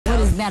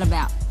that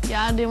about?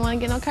 Y'all didn't want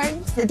to get no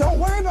curtains? Hey, don't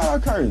worry about our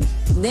curtains.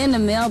 Then the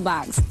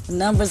mailbox. The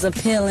numbers are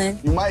peeling.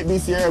 You might be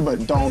Ciara,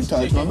 but don't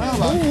touch my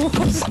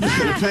mailbox.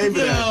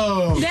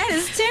 That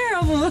is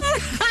terrible.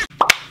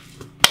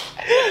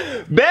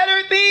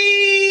 Better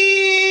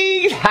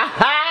things!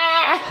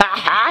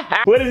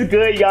 What is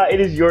good, y'all?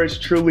 It is yours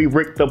truly,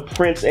 Rick the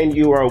Prince, and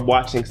you are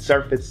watching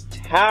Surface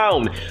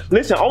Town.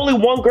 Listen, only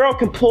one girl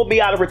can pull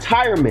me out of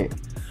retirement.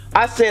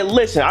 I said,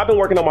 listen, I've been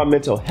working on my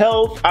mental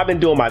health. I've been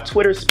doing my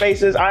Twitter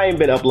spaces. I ain't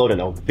been uploading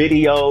no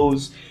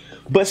videos.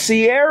 But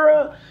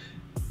Ciara,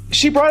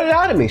 she brought it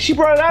out of me. She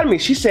brought it out of me.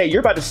 She said, you're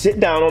about to sit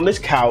down on this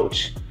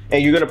couch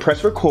and you're gonna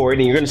press record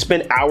and you're gonna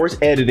spend hours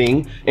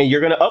editing and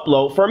you're gonna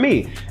upload for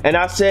me. And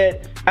I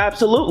said,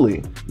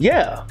 absolutely,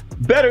 yeah.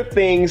 Better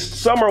Things,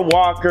 Summer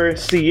Walker,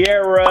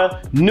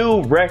 Ciara,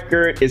 new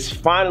record is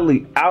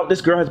finally out.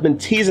 This girl has been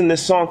teasing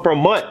this song for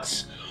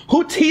months.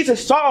 Who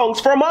teases songs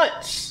for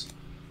months?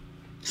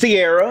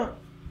 Ciara.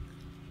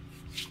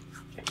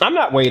 I'm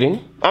not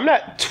waiting. I'm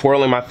not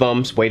twirling my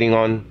thumbs waiting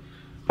on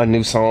a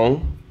new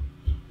song.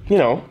 You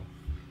know,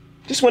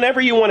 just whenever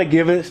you want to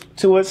give it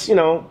to us, you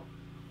know,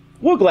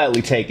 we'll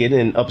gladly take it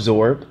and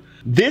absorb.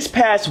 This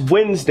past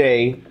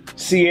Wednesday,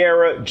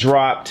 Ciara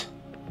dropped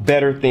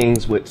Better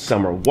Things with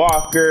Summer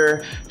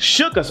Walker.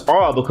 Shook us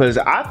all because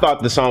I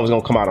thought the song was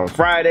gonna come out on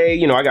Friday.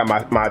 You know, I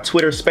got my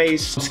Twitter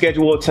space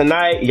scheduled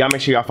tonight. Y'all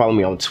make sure y'all follow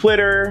me on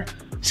Twitter.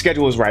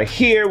 Schedule is right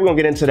here. We're gonna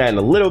get into that in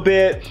a little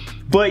bit.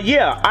 But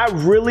yeah, I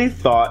really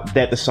thought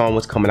that the song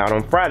was coming out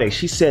on Friday.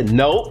 She said,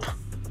 nope,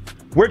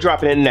 we're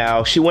dropping it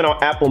now. She went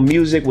on Apple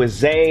Music with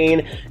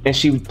Zayn and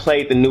she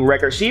played the new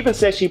record. She even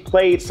said she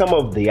played some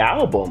of the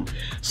album.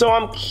 So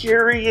I'm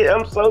curious,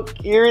 I'm so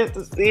curious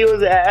to see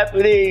what's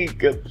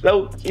happening. I'm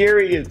so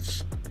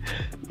curious.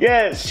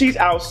 Yes, she's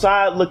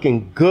outside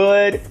looking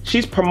good.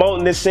 She's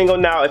promoting this single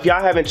now. If y'all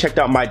haven't checked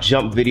out my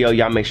Jump video,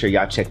 y'all make sure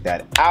y'all check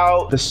that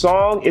out. The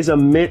song is a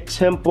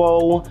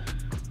mid-tempo,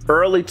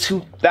 early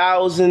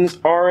 2000s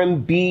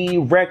R&B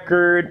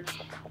record.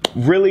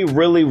 Really,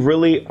 really,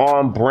 really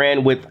on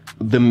brand with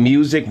the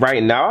music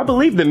right now. I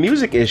believe the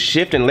music is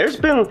shifting. There's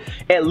been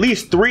at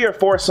least 3 or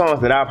 4 songs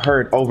that I've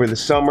heard over the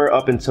summer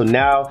up until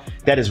now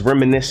that is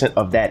reminiscent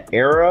of that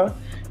era.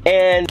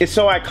 And it's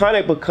so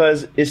iconic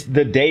because it's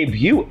the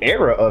debut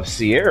era of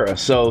Ciara.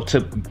 So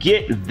to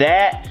get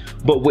that,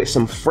 but with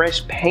some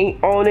fresh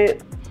paint on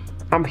it,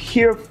 I'm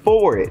here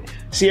for it.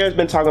 Ciara's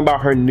been talking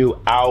about her new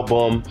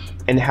album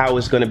and how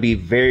it's gonna be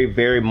very,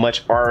 very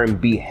much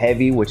R&B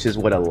heavy, which is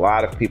what a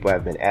lot of people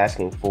have been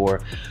asking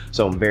for.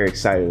 So I'm very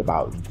excited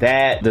about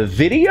that. The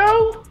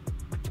video,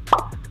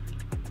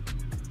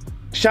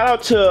 shout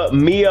out to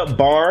Mia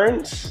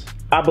Barnes.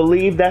 I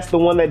believe that's the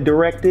one that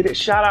directed it.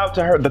 Shout out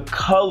to her. The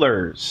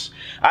colors.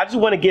 I just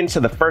want to get into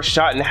the first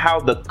shot and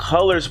how the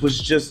colors was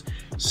just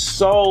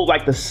so,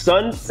 like the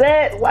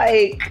sunset,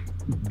 like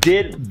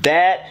did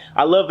that.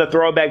 I love the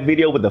throwback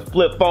video with the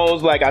flip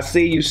phones. Like I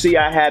see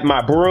I had my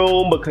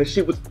broom because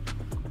she was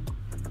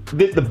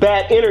the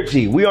bad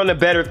energy. We on the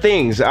Better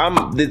Things.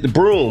 I'm the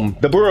broom.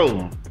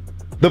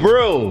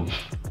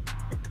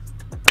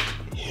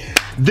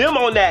 Them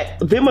on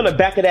the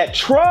back of that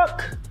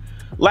truck.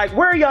 Like,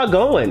 where are y'all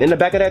going in the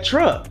back of that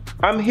truck?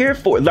 I'm here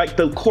for it. Like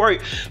the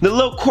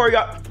little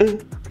choreo.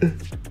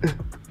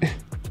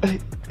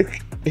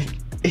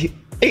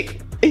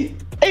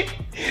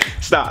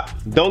 Stop.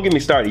 Don't get me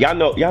started. Y'all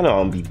know I'm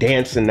gonna be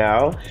dancing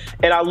now.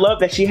 And I love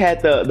that she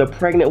had the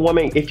pregnant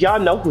woman. If y'all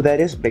know who that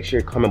is, make sure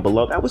you're comment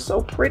below. That was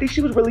so pretty. She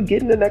was really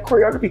getting in that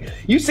choreography.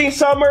 You seen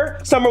Summer?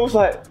 Summer was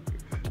like,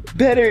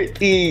 Better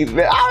Things,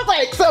 man. I was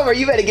like, Summer,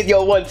 you better get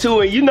your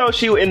 1-2. And you know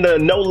she in the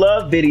No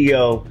Love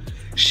video.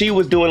 She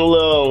was doing a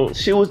little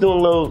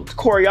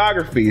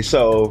choreography.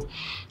 So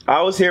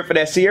I was here for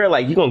that. Ciara,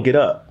 like, you gonna get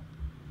up.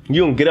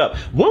 You gonna get up.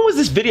 When was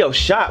this video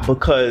shot?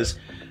 Because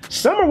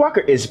Summer Walker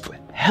is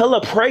hella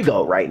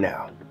prego right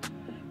now.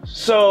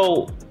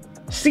 So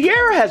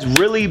Ciara has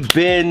really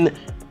been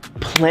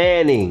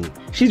planning.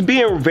 She's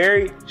being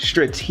very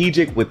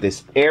strategic with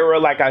this era.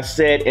 Like I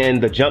said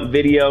in the Jump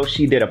video,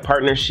 she did a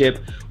partnership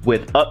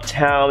with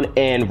Uptown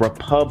and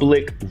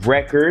Republic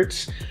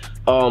Records.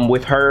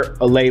 With her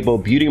label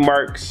Beauty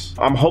Marks.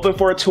 I'm hoping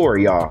for a tour,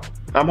 y'all.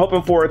 I'm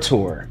hoping for a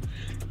tour.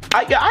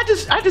 I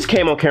just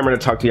came on camera to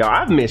talk to y'all.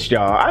 I've missed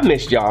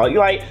y'all.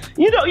 Like,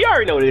 you know, y'all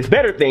already know this.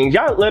 Better Things.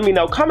 Y'all let me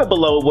know. Comment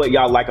below what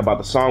y'all like about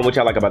the song, what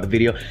y'all like about the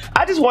video.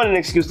 I just wanted an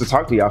excuse to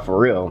talk to y'all for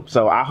real.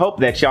 So I hope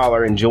that y'all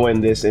are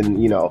enjoying this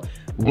and, you know,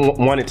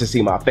 wanted to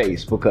see my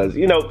face because,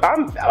 you know,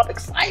 I'm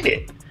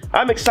excited.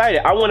 I'm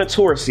excited. I want to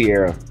tour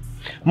Ciara.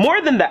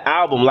 More than the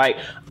album, like,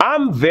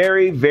 I'm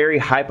very, very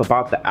hype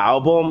about the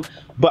album,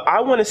 but I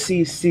want to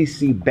see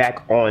CC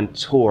back on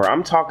tour.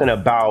 I'm talking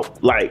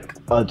about, like,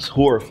 a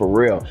tour for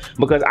real.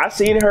 Because I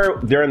seen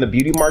her during the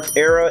Beauty Marks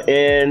era,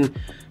 and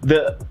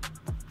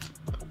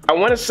I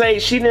want to say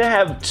she didn't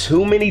have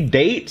too many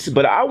dates,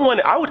 but I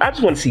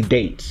just want to see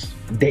dates.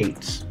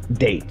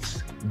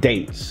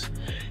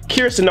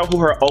 Curious to know who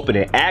her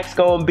opening act's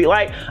gonna be.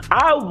 Like,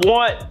 I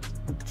want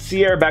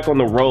Ciara back on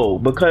the road,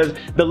 because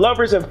the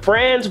Lovers and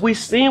Friends, we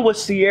seen what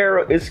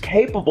Ciara is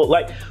capable.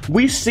 Like,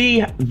 we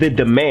see the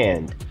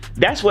demand.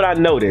 That's what I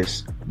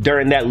noticed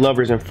during that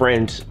Lovers and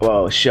Friends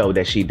show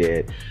that she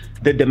did.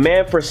 The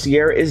demand for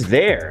Ciara is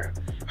there.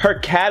 Her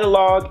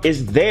catalog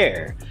is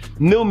there.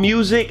 New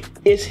music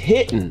is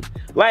hitting.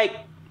 Like,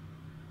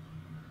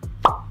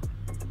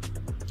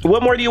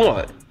 what more do you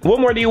want? What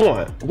more do you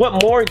want?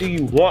 What more do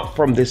you want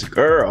from this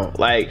girl?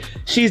 Like,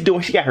 she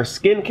got her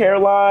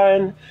skincare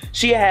line,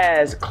 she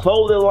has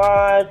clothing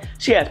line,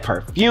 she has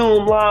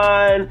perfume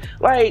line.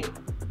 Like,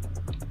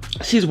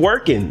 she's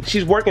working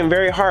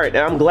very hard,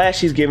 and I'm glad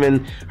she's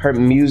giving her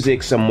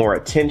music some more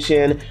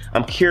attention.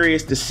 I'm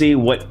curious to see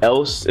what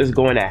else is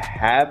going to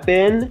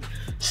happen.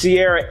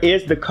 Ciara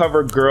is the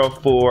cover girl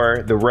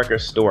for the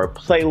Record Store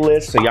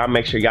playlist, so y'all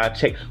make sure y'all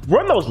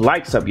run those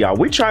likes up, y'all.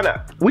 We trying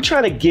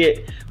to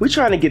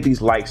get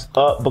these likes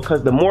up,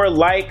 because the more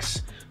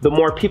likes, the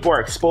more people are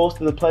exposed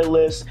to the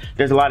playlist.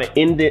 There's a lot of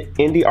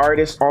indie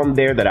artists on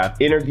there that I've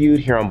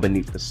interviewed here on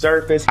Beneath the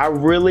Surface. I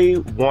really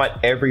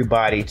want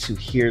everybody to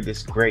hear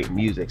this great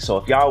music. So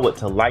if y'all would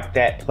to like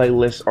that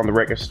playlist on the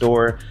Record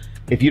Store,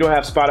 if you don't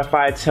have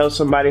Spotify, tell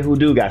somebody who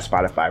do got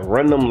Spotify.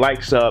 Run them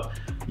likes up,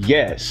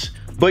 yes.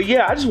 But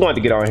yeah, I just wanted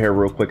to get on here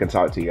real quick and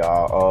talk to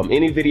y'all.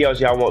 Any videos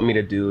y'all want me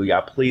to do,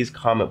 y'all please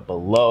comment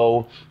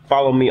below.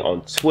 Follow me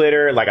on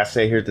Twitter. Like I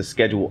said, here's the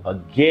schedule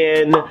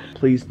again.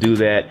 Please do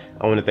that.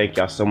 I want to thank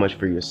y'all so much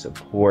for your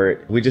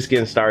support. We're just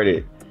getting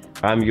started.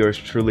 I'm yours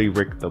truly,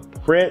 Rick the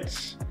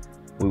Prince.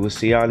 We will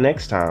see y'all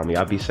next time.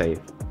 Y'all be safe.